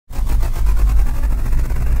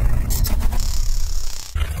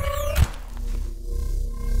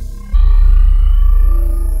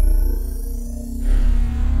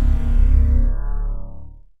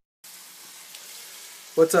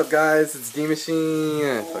What's up, guys? It's Dmachine.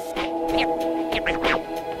 That's okay.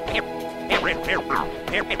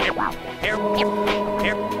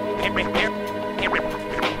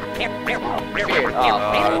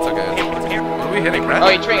 What are we hitting, Brett? Oh,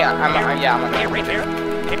 you're tree. Yeah, I'm Are you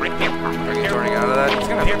turning out of that? He's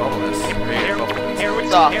gonna have to bubble this. Here we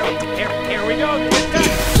go.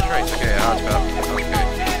 Right, okay, odds bad. Okay.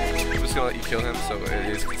 I'm just gonna let you kill him, so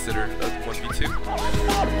it is considered a 1v2.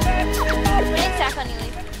 Attack on you, leaf.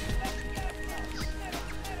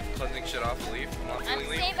 Cleansing shit off the leaf. I'm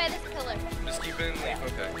staying by this pillar. Just keep it in leaf,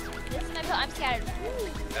 okay. This is my pillar. I'm scattered.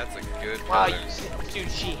 That's a good Wow, pillar.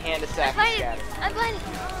 dude, she hand attacked I'm me. blinded. I'm blinded.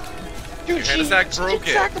 Dude, Your hand attack broke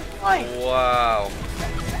it. Wow.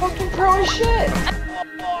 Fucking pro as shit.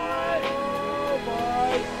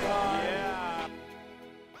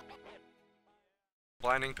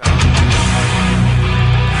 Blinding power.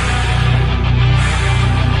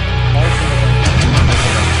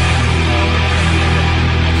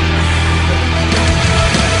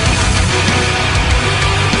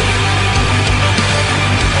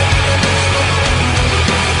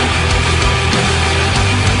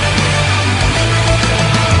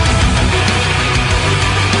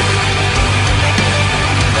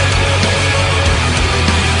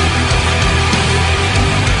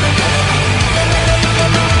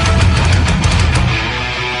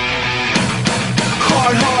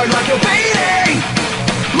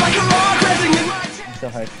 So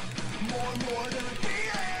hard.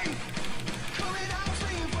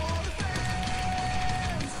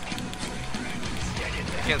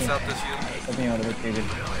 You can't stop this heal. Something out of it, David.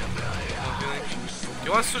 You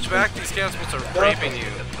want to switch back? These cannibals are raping you.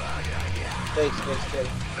 Thanks.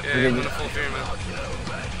 Yeah, I'm gonna full fear, man.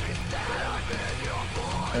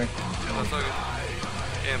 Sorry. That's all good.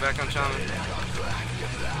 Yeah, back on Shaman.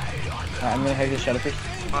 I'm gonna have the shadow piece.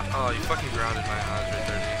 Oh, you fucking grounded my odds right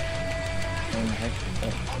there, dude.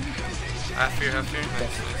 Half fear.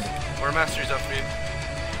 Nice. Or mastery's up for you.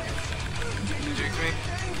 You juke me?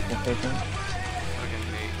 Fucking Fucking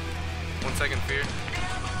neat. 1 second fear.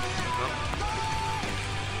 No.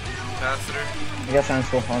 Capacitor. I got Science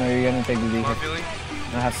Full Honor, you're gonna take the D. More feeling?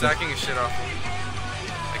 I have to. Stacking his shit off me.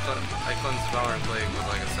 I cleansed Valor and Plague with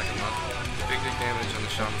like a second month. Big damage on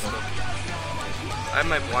the Shaman stuff. I have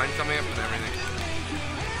my blind coming up and everything.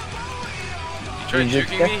 He tried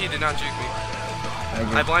juking me, he did not juke me.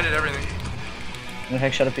 I blinded everything. I'm gonna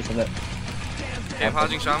hex shadow piece of that. Okay, I'm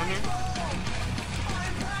hodging Shaman here.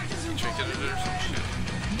 He trinketed it or some shit.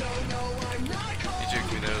 He juked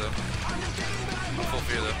me there though. I'm full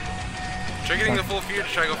fear though. Trinketing the full fear to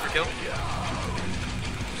try to go for kill.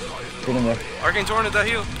 Get in there. Arcane Torrent at that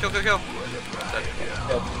heal. Kill. Dead.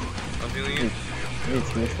 I'm healing you. Maybe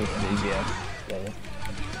it's useful to be a gay ass level.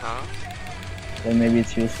 Huh? Then maybe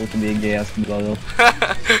it's useful to be a gay ass level.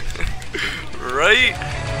 Right?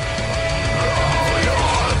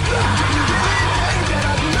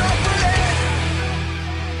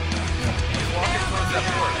 He's walking towards that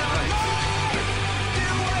port. Nice.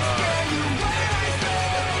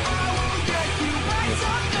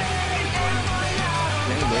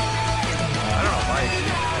 I don't know why he's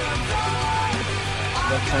doing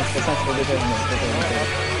That's not for the game.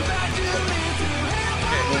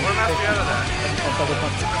 Okay, what mastery out of that?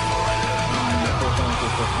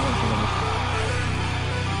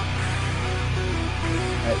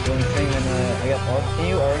 Alright, one thing and I got all. Can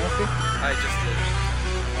you aura mastery? I just did.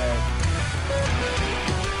 Alright.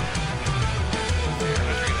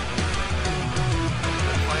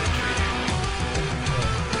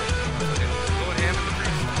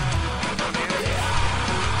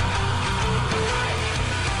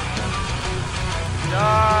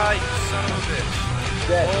 Die, you son of a bitch.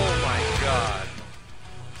 Dead. Oh my god.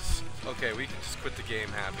 Okay, we can just quit the game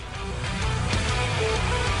happy.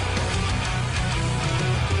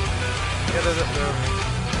 Yeah, they're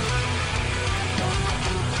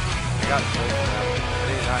I got both of them. I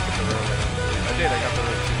did not get the room. I did, I got the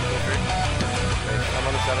room too. Full free. I'm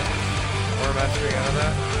on the 7. Or mastering out of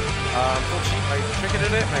that. Full cheap. I tricketed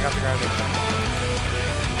it and I got the grounding.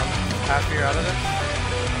 I'm half fear out of it.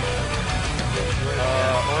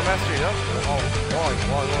 Or mastery, no? Oh,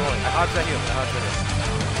 long. I hodged that heal.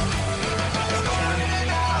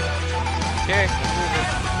 Okay, let's move it.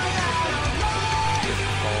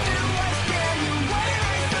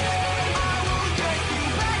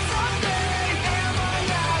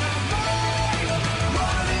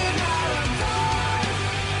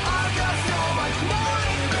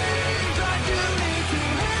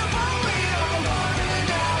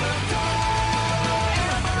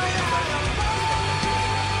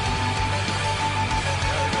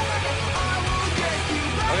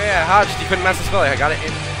 hodged. He couldn't match the spell. I got it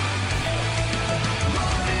in.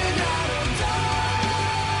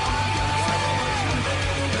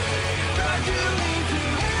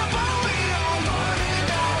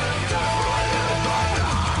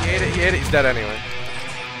 He ate it. He's dead anyway.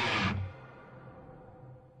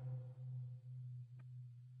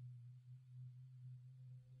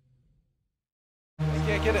 I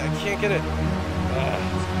can't get it.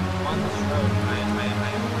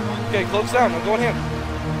 Okay, cloaks down. I'm going him.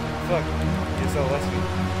 Fuck. He's so less me.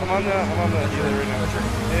 I'm on the healer right now.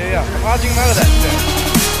 Yeah. I'm hodging him out of that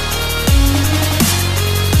shit.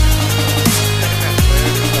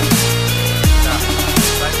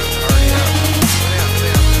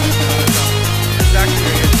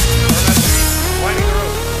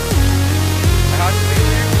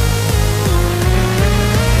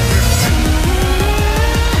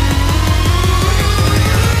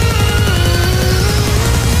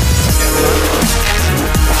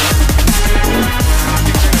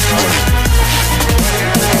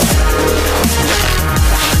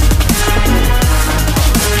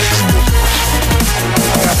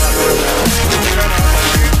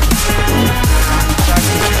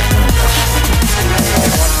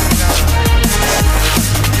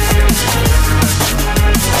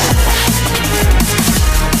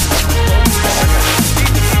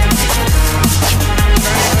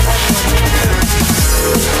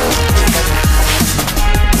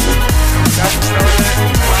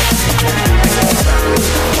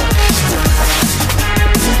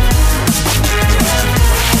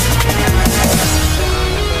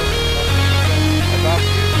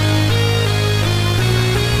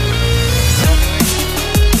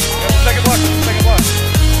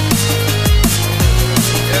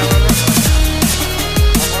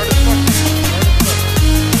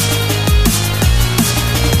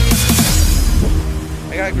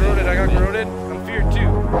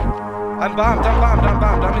 I'm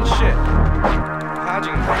bombed, I'm in shit.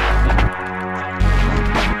 Hodging.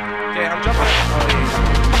 Okay, I'm jumping.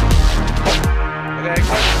 Okay,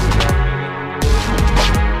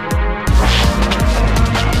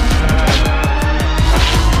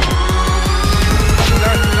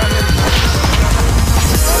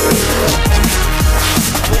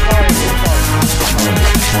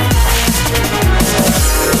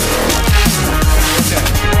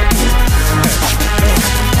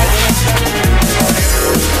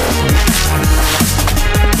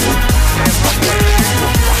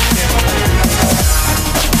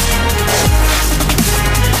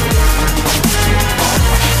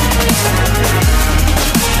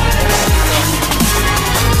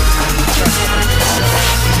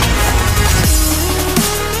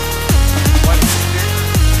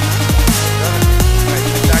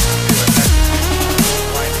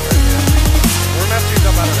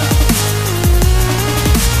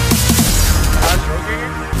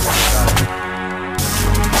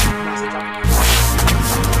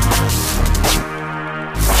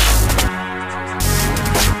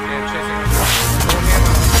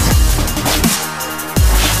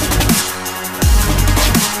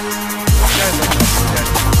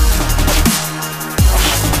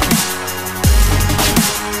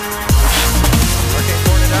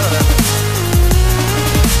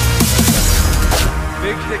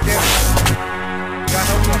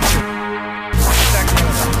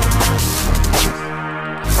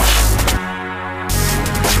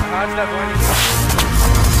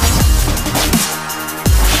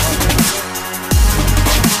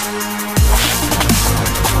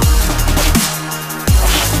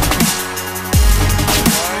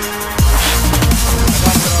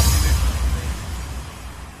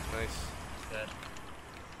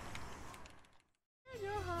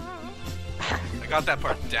 got that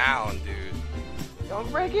part down, dude.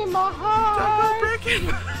 Don't break in my heart. Don't go breaking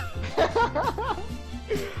my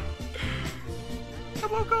I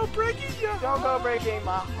won't go breaking your heart. Don't go breaking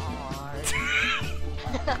my heart.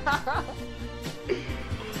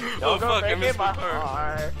 Don't go breaking my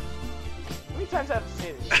heart. How many times I have to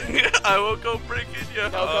say this shit? I won't go breaking your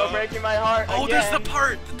heart. Don't go breaking my heart. Oh, again. there's the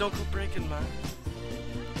part. Don't go breaking my.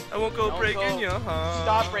 I won't go breaking your heart.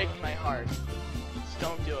 Stop breaking my heart. Just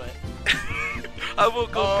don't do it. I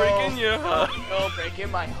won't go breaking your heart. Don't go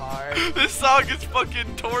breaking my heart. This song is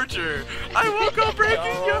fucking torture. I won't go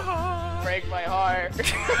breaking your heart. Break my heart.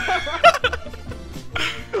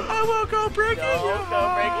 I won't go breaking your heart. Don't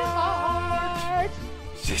go breaking my heart.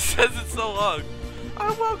 She says it so long.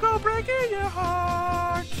 I won't go breaking your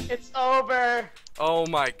heart. It's over. Oh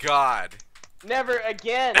my god. Never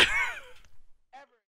again.